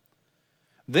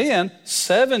 Then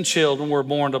 7 children were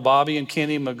born to Bobby and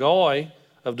Kenny McGoy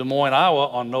of Des Moines, Iowa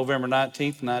on November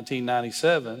 19th,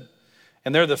 1997.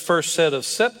 And they're the first set of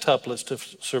septuplets to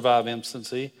survive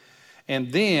infancy.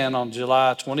 And then on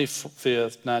July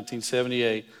 25th,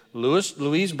 1978,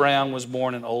 Louise Brown was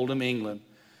born in Oldham, England.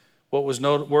 What was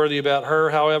noteworthy about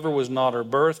her, however, was not her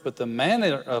birth, but the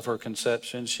manner of her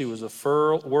conception. She was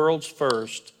the world's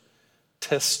first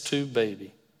test tube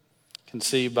baby,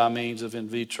 conceived by means of in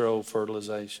vitro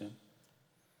fertilization.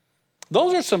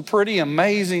 Those are some pretty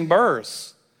amazing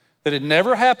births that had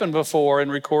never happened before in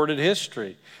recorded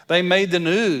history. They made the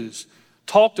news,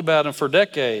 talked about them for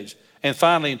decades. And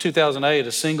finally, in 2008,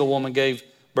 a single woman gave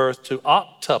birth to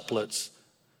octuplets,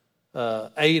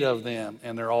 8 of them,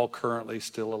 and they're all currently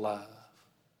still alive.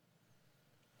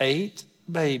 8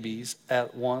 babies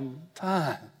at one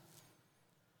time.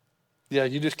 Yeah,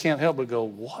 you just can't help but go,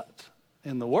 what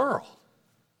in the world?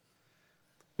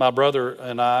 My brother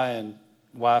and I and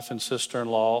wife and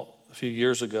sister-in-law a few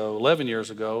years ago, 11 years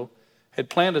ago, had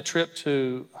planned a trip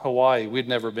to Hawaii. We'd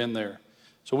never been there.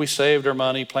 So we saved our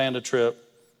money, planned a trip.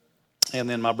 And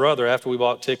then my brother, after we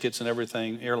bought tickets and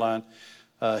everything, airline,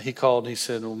 he called and he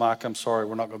said, well, Mike, I'm sorry,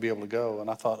 we're not going to be able to go. And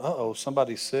I thought, uh-oh,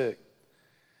 somebody's sick.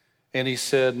 And he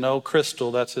said, no,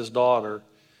 Crystal, that's his daughter,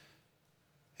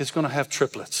 is going to have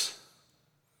triplets.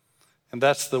 And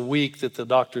that's the week that the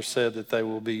doctor said that they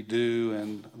will be due,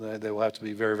 and they will have to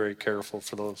be very, very careful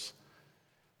for those.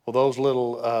 Well, those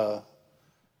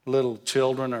little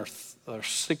children are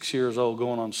 6 years old,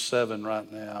 going on 7 right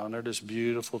now, and they're just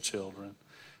beautiful children.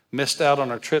 Missed out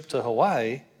on our trip to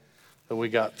Hawaii, but we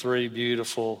got 3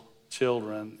 beautiful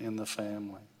children in the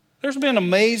family. There's been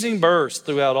amazing births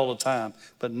throughout all the time,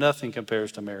 but nothing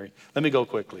compares to Mary. Let me go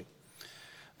quickly.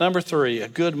 Number 3, a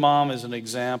good mom is an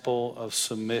example of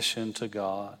submission to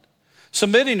God.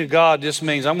 Submitting to God just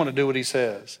means I'm going to do what he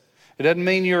says. It doesn't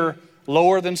mean you're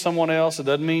lower than someone else. It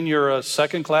doesn't mean you're a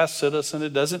second-class citizen.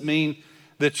 It doesn't mean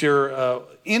that you're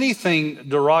anything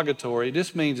derogatory. It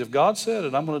just means if God said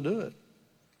it, I'm going to do it.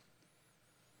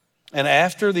 And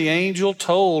after the angel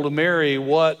told Mary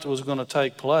what was going to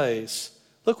take place,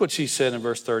 look what she said in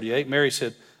verse 38. Mary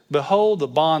said, behold the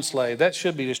bondslave. That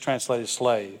should be just translated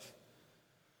slave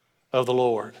of the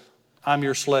Lord. I'm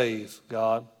your slave,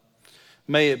 God.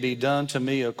 May it be done to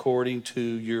me according to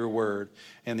your word.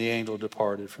 And the angel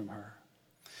departed from her.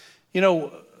 You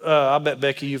know, I bet,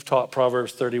 Becky, you've taught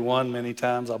Proverbs 31 many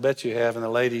times. I'll bet you have in the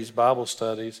ladies' Bible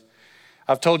studies.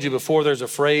 I've told you before, there's a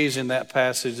phrase in that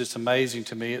passage that's amazing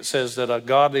to me. It says that a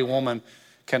godly woman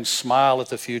can smile at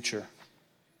the future.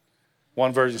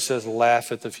 One version says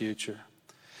laugh at the future.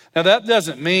 Now, that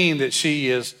doesn't mean that she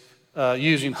is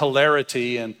using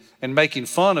hilarity and making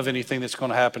fun of anything that's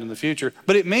going to happen in the future,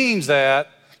 but it means that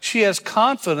she has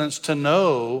confidence to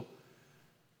know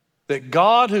that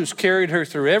God, who's carried her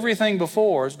through everything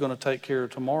before, is going to take care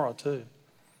of tomorrow too.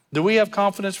 Do we have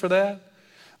confidence for that?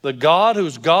 The God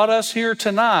who's got us here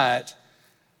tonight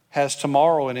has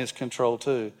tomorrow in his control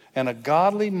too. And a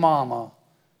godly mama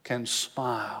can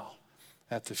smile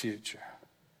at the future.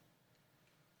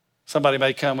 Somebody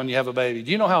may come when you have a baby.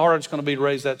 Do you know how hard it's going to be to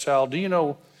raise that child? Do you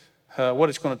know what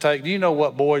it's going to take? Do you know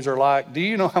what boys are like? Do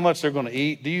you know how much they're going to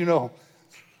eat? Do you know?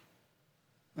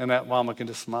 And that mama can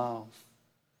just smile.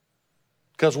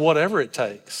 Because whatever it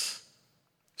takes,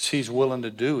 she's willing to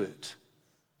do it.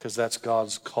 Because that's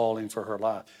God's calling for her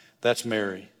life. That's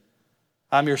Mary.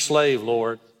 I'm your slave,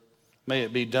 Lord. May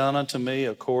it be done unto me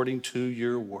according to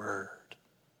your word.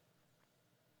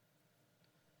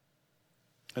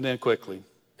 And then quickly.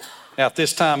 Now at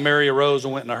this time, Mary arose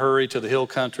and went in a hurry to the hill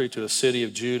country, to a city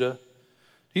of Judah.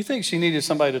 Do you think she needed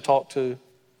somebody to talk to?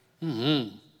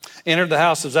 Entered the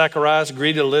house of Zacharias,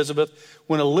 greeted Elizabeth.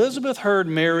 When Elizabeth heard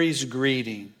Mary's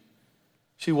greeting,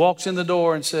 she walks in the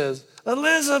door and says,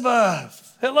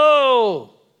 Elizabeth,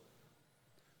 hello.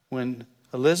 When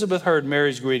Elizabeth heard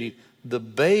Mary's greeting, the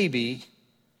baby,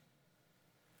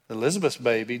 Elizabeth's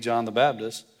baby, John the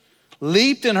Baptist,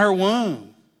 leaped in her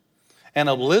womb. And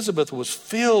Elizabeth was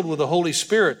filled with the Holy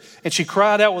Spirit. And she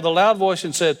cried out with a loud voice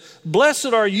and said, Blessed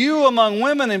are you among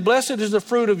women, and blessed is the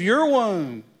fruit of your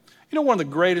womb. You know, one of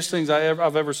the greatest things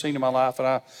I've ever seen in my life, and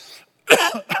I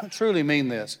truly mean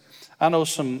this. I know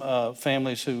some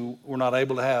families who were not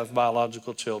able to have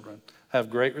biological children. I have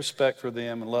great respect for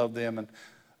them and love them and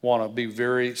want to be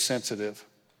very sensitive.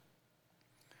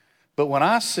 But when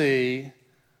I see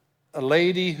a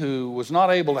lady who was not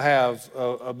able to have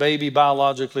a baby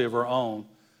biologically of her own,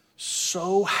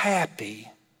 so happy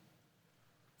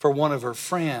for one of her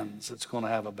friends that's going to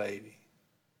have a baby,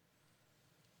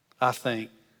 I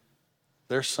think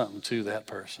there's something to that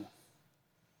person.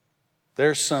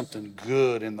 There's something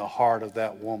good in the heart of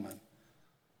that woman.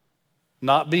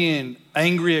 Not being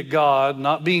angry at God,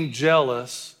 not being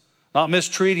jealous, not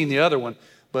mistreating the other one,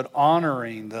 but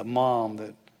honoring the mom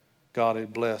that God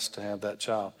had blessed to have that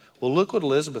child. Well, look what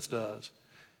Elizabeth does.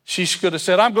 She could have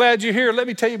said, I'm glad you're here. Let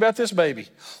me tell you about this baby.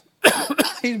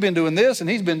 He's been doing this and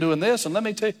he's been doing this. And let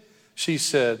me tell you. She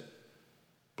said,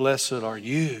 Blessed are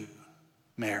you,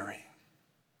 Mary.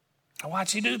 And why'd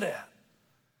she do that?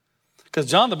 Because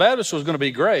John the Baptist was going to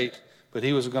be great, but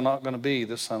he was not going to be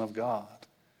the Son of God.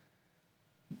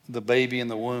 The baby in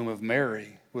the womb of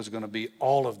Mary was going to be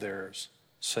all of theirs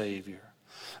Savior.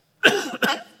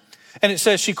 And it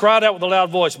says, she cried out with a loud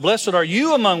voice, Blessed are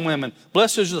you among women.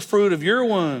 Blessed is the fruit of your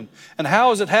womb. And how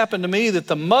has it happened to me that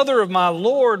the mother of my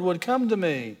Lord would come to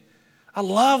me? I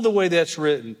love the way that's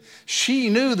written. She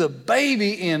knew the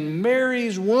baby in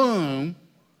Mary's womb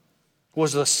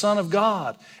was the Son of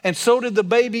God. And so did the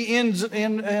baby in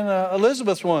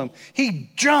Elizabeth's womb.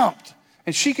 He jumped.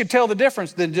 And she could tell the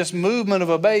difference than just movement of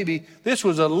a baby. This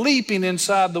was a leaping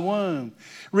inside the womb.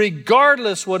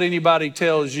 Regardless what anybody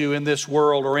tells you in this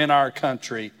world or in our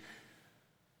country,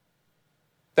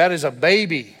 that is a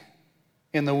baby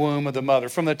in the womb of the mother.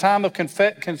 From the time of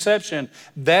conception,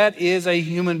 that is a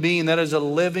human being. That is a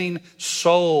living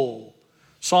soul.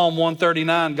 Psalm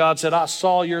 139, God said, I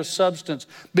saw your substance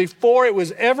before it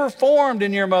was ever formed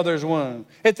in your mother's womb.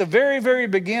 At the very, very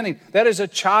beginning, that is a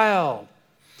child.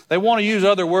 They want to use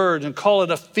other words and call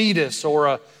it a fetus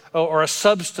or a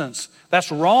substance. That's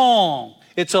wrong.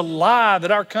 It's a lie that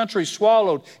our country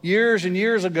swallowed years and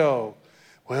years ago.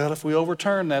 Well, if we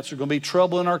overturn that, there's going to be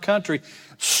trouble in our country.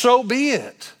 So be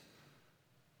it.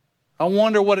 I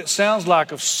wonder what it sounds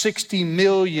like of 60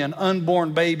 million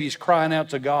unborn babies crying out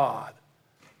to God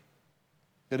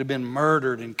that have been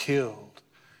murdered and killed.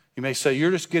 You may say,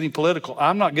 you're just getting political.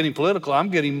 I'm not getting political. I'm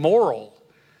getting moral.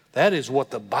 That is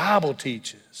what the Bible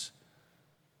teaches.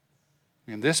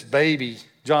 And this baby,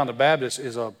 John the Baptist,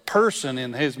 is a person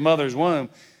in his mother's womb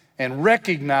and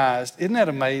recognized, isn't that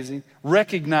amazing?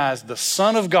 Recognized the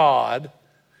Son of God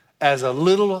as a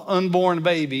little unborn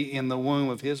baby in the womb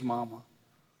of his mama.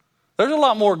 There's a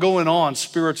lot more going on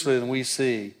spiritually than we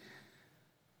see.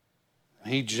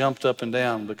 He jumped up and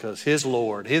down because his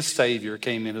Lord, his Savior,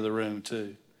 came into the room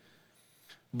too.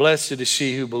 Blessed is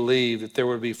she who believed that there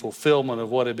would be fulfillment of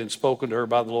what had been spoken to her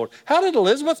by the Lord. How did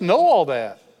Elizabeth know all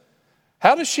that?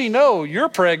 How does she know you're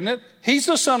pregnant, he's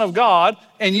the Son of God,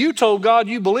 and you told God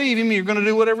you believe him, you're going to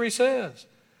do whatever he says?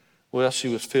 Well, she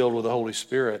was filled with the Holy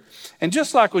Spirit. And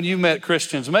just like when you met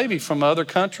Christians, maybe from other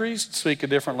countries, speak a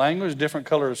different language, different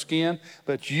color of skin,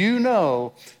 but you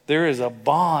know there is a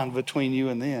bond between you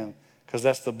and them because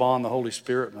that's the bond the Holy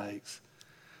Spirit makes.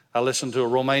 I listened to a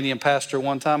Romanian pastor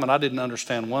one time, and I didn't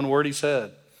understand one word he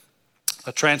said.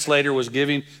 A translator was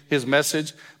giving his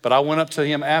message, but I went up to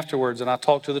him afterwards and I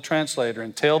talked to the translator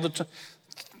and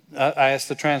I asked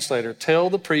the translator, tell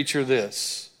the preacher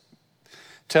this.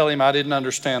 Tell him I didn't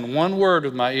understand one word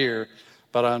with my ear,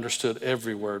 but I understood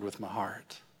every word with my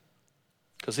heart.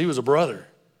 Because he was a brother.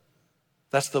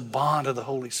 That's the bond of the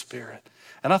Holy Spirit.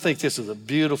 And I think this is a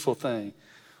beautiful thing.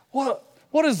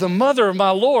 What is the mother of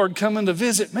my Lord coming to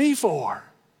visit me for?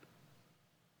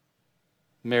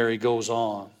 Mary goes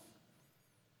on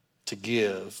to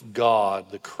give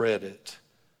God the credit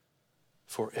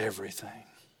for everything.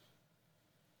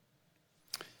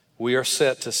 We are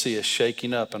set to see a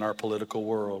shaking up in our political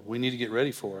world. We need to get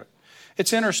ready for it.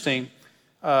 It's interesting.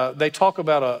 They talk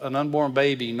about an unborn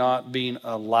baby not being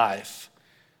a life.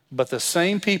 But the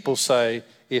same people say,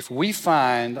 if we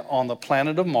find on the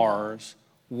planet of Mars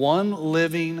one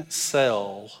living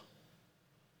cell,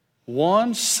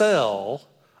 one cell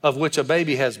of which a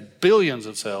baby has billions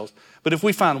of cells, but if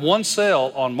we find one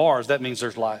cell on Mars, that means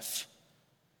there's life.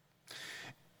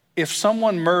 If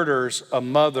someone murders a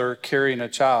mother carrying a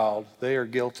child, they are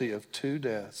guilty of 2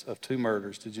 deaths, of 2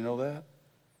 murders. Did you know that?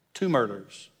 2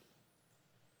 murders.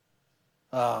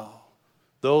 Oh,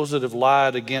 those that have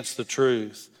lied against the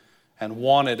truth and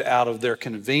wanted out of their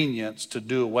convenience to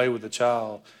do away with the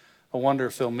child, I wonder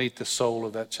if they'll meet the soul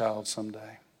of that child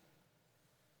someday.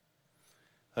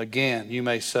 Again, you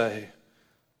may say,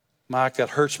 Mike, that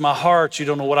hurts my heart. You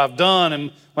don't know what I've done.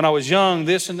 And when I was young,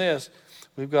 this and this.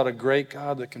 We've got a great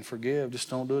God that can forgive. Just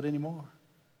don't do it anymore.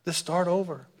 Just start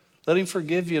over. Let him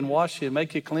forgive you and wash you and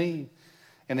make you clean.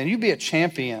 And then you be a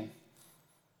champion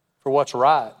for what's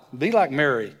right. Be like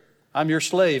Mary. I'm your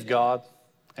slave, God.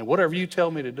 And whatever you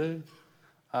tell me to do,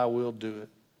 I will do it.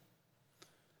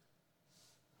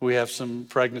 We have some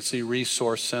pregnancy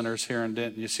resource centers here in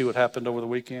Denton. You see what happened over the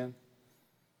weekend?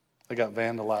 They got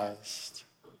vandalized.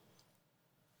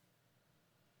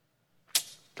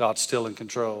 God's still in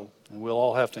control, and we'll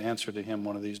all have to answer to him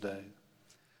one of these days.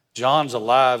 John's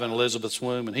alive in Elizabeth's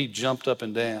womb, and he jumped up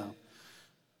and down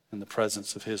in the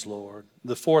presence of his Lord.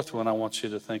 The fourth one I want you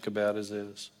to think about is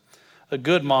this. A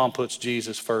good mom puts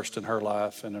Jesus first in her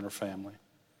life and in her family.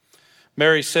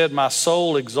 Mary said, my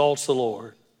soul exalts the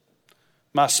Lord.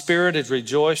 My spirit is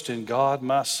rejoiced in God,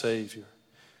 my Savior.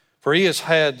 For he has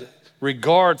had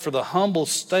regard for the humble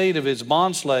state of his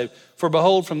bondslave. For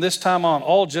behold, from this time on,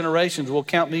 all generations will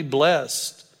count me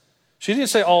blessed. She didn't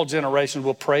say all generations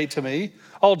will pray to me.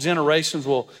 All generations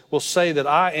will say that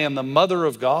I am the mother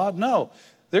of God. No,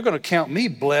 they're going to count me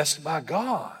blessed by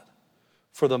God.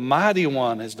 For the mighty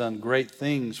one has done great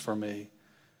things for me,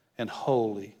 and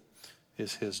holy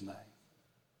is his name.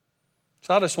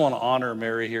 So I just want to honor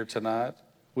Mary here tonight.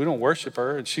 We don't worship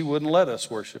her, and she wouldn't let us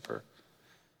worship her.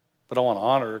 But I want to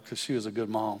honor her because she was a good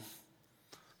mom.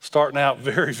 Starting out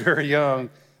very, very young,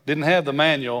 didn't have the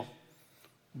manual,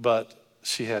 but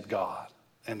she had God,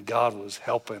 and God was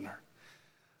helping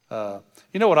her.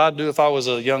 You know what I'd do if I was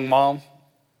a young mom?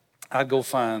 I'd go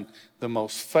find the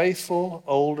most faithful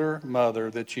older mother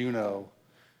that you know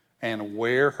and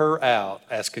wear her out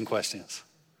asking questions.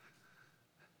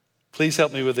 Please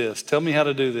help me with this. Tell me how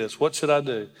to do this. What should I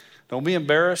do? Don't be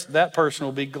embarrassed. That person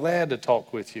will be glad to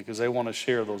talk with you because they want to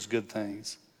share those good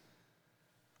things.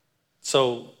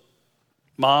 So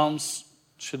moms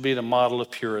should be the model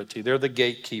of purity. They're the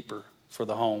gatekeeper for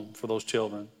the home, for those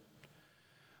children.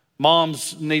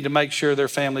 Moms need to make sure their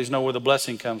families know where the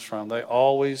blessing comes from. They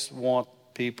always want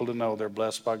people to know they're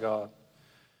blessed by God.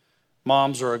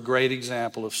 Moms are a great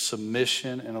example of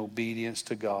submission and obedience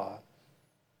to God.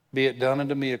 Be it done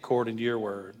unto me according to your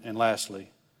word. And lastly,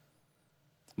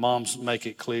 moms make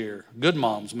it clear, good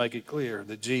moms make it clear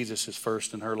that Jesus is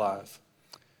first in her life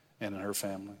and in her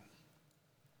family.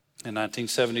 In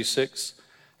 1976,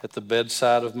 at the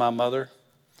bedside of my mother,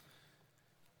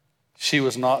 she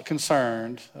was not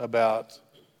concerned about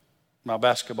my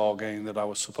basketball game that I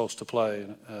was supposed to play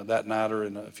that night or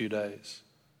in a few days.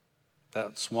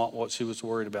 That's what she was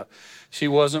worried about. She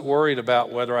wasn't worried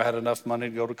about whether I had enough money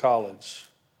to go to college.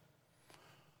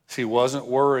 She wasn't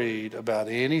worried about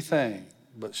anything,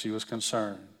 but she was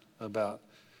concerned about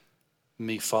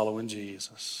me following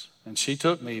Jesus. And she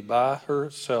took me by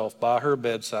herself, by her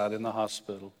bedside in the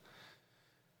hospital,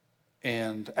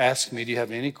 and asked me, do you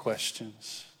have any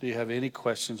questions? Do you have any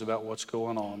questions about what's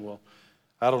going on? Well,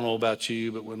 I don't know about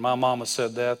you, but when my mama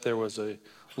said that, there was a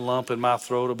lump in my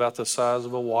throat about the size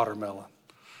of a watermelon.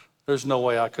 There's no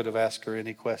way I could have asked her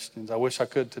any questions. I wish I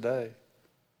could today.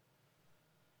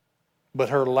 But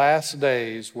her last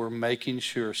days were making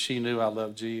sure she knew I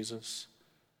loved Jesus.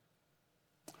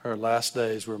 Her last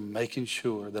days were making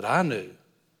sure that I knew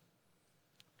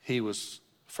he was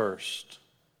first.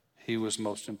 He was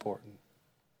most important.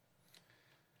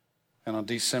 And on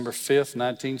December 5th,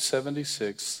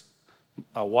 1976,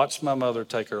 I watched my mother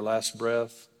take her last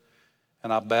breath,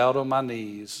 and I bowed on my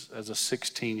knees as a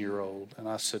 16-year-old, and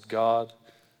I said, God,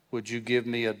 would you give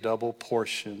me a double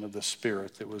portion of the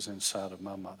Spirit that was inside of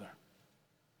my mother?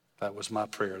 That was my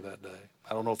prayer that day.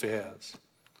 I don't know if he has,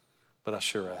 but I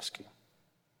sure ask him.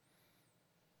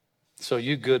 So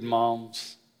you good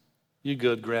moms, you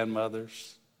good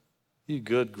grandmothers, you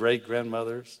good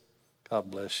great-grandmothers,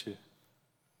 God bless you.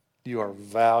 You are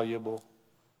valuable,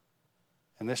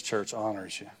 and this church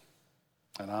honors you,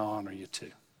 and I honor you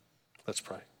too. Let's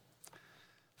pray.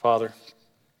 Father,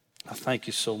 I thank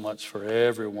you so much for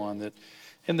everyone that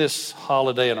in this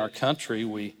holiday in our country,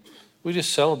 we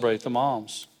just celebrate the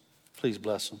moms. Please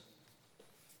bless them.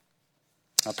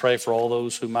 I pray for all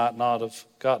those who might not have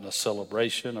gotten a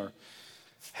celebration or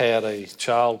had a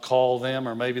child call them,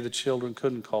 or maybe the children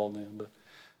couldn't call them, but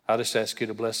I just ask you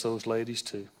to bless those ladies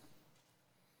too.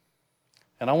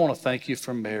 And I want to thank you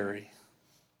for Mary,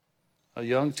 a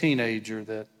young teenager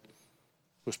that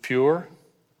was pure,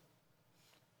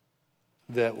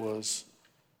 that was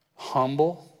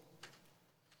humble,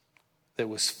 that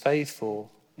was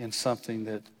faithful in something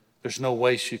that there's no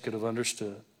way she could have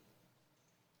understood.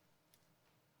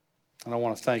 And I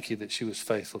want to thank you that she was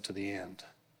faithful to the end.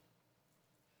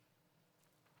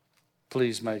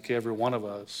 Please make every one of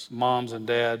us, moms and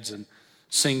dads and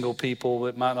single people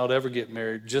that might not ever get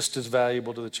married, just as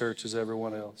valuable to the church as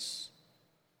everyone else.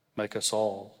 Make us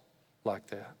all like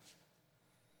that.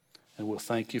 And we'll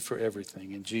thank you for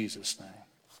everything in Jesus' name.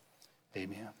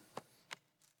 Amen.